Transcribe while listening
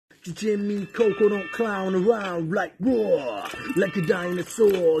Jimmy Coco don't clown around like roar, like a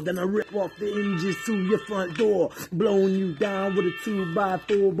dinosaur. Then I rip off the hinges to your front door, blowing you down with a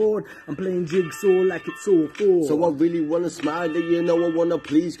 2x4 board. I'm playing jigsaw like it's all four. So I really wanna smile, that you know I wanna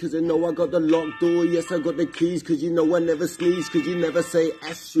please, cause I know I got the locked door, yes I got the keys, cause you know I never sneeze, cause you never say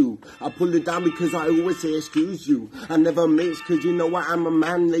S you. I pull it down because I always say excuse you. I never mix, cause you know I am a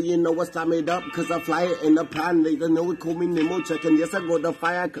man, that you know I slam it up, cause I fly it in a plan. They know it call me Nemo check, and yes I got the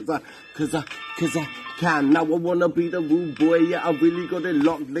fire, cause I can. Now I wanna be the rude boy, yeah I really got it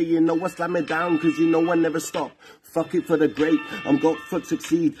locked. There you know I slam it down, cause you know I never stop. Fuck it for the great, I'm got to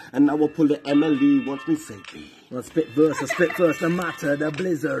succeed, and now I pull it Emily, watch me say B. I spit first, no matter the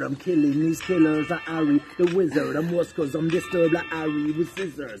blizzard. I'm killing these killers like Harry the wizard. I'm worse cause I'm disturbed like Harry with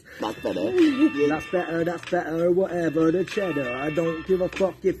scissors. That's better. That's better, whatever the cheddar. I don't give a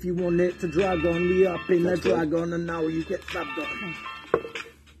fuck if you want it to drag on. We up in the dragon, and now you get stabbed on.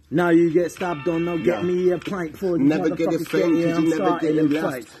 Now you get stabbed on, now get me a pint for you. Never get it fame, cause you never get it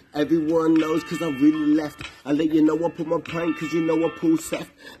left. Everyone knows, cause I really left. I let you know I put my pint, cause you know I pull Seth.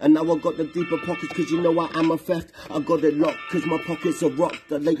 And now I got the deeper pockets, cause you know I am a theft. I got it locked, cause my pockets are rocked.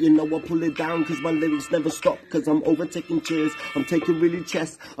 I let you know I pull it down, cause my lyrics never stop. Cause I'm overtaking chairs, I'm taking really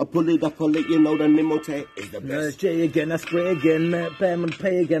chest. I pull it up, I let you know the Nimote is the best. J again, I spray again, bam and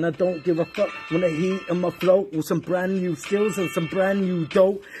pay again. I don't give a fuck when I heat in my flow. With some brand new skills and some brand new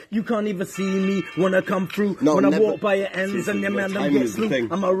dough. You can't even see me when I come through. No, when I walk by your ends and your man don't get slew.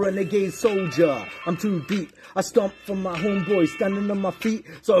 I'm a renegade soldier, I'm too deep. I stomp for my homeboy standing on my feet.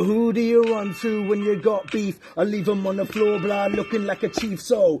 So who do you run to when you got beef? I leave him on the floor, blood looking like a chief.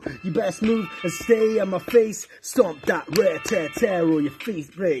 So you best move and stay on my face. Stomp that rare tear or your face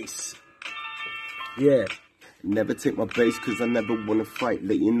base. Yeah. Never take my base, cause I never wanna fight.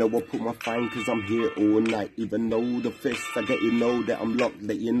 Let you know I put my fine, cause I'm here all night. Even though the fist, I get you know that I'm locked.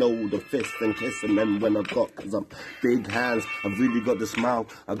 Let you know the fist and kiss, and then when I got, cause I'm big hands, I've really got the smile.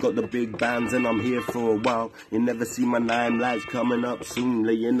 I got the big bands and I'm here for a while. You never see my 9 lights coming up soon.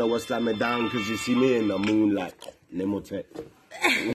 Let you know I slam it down, cause you see me in the moonlight. Nemo tech.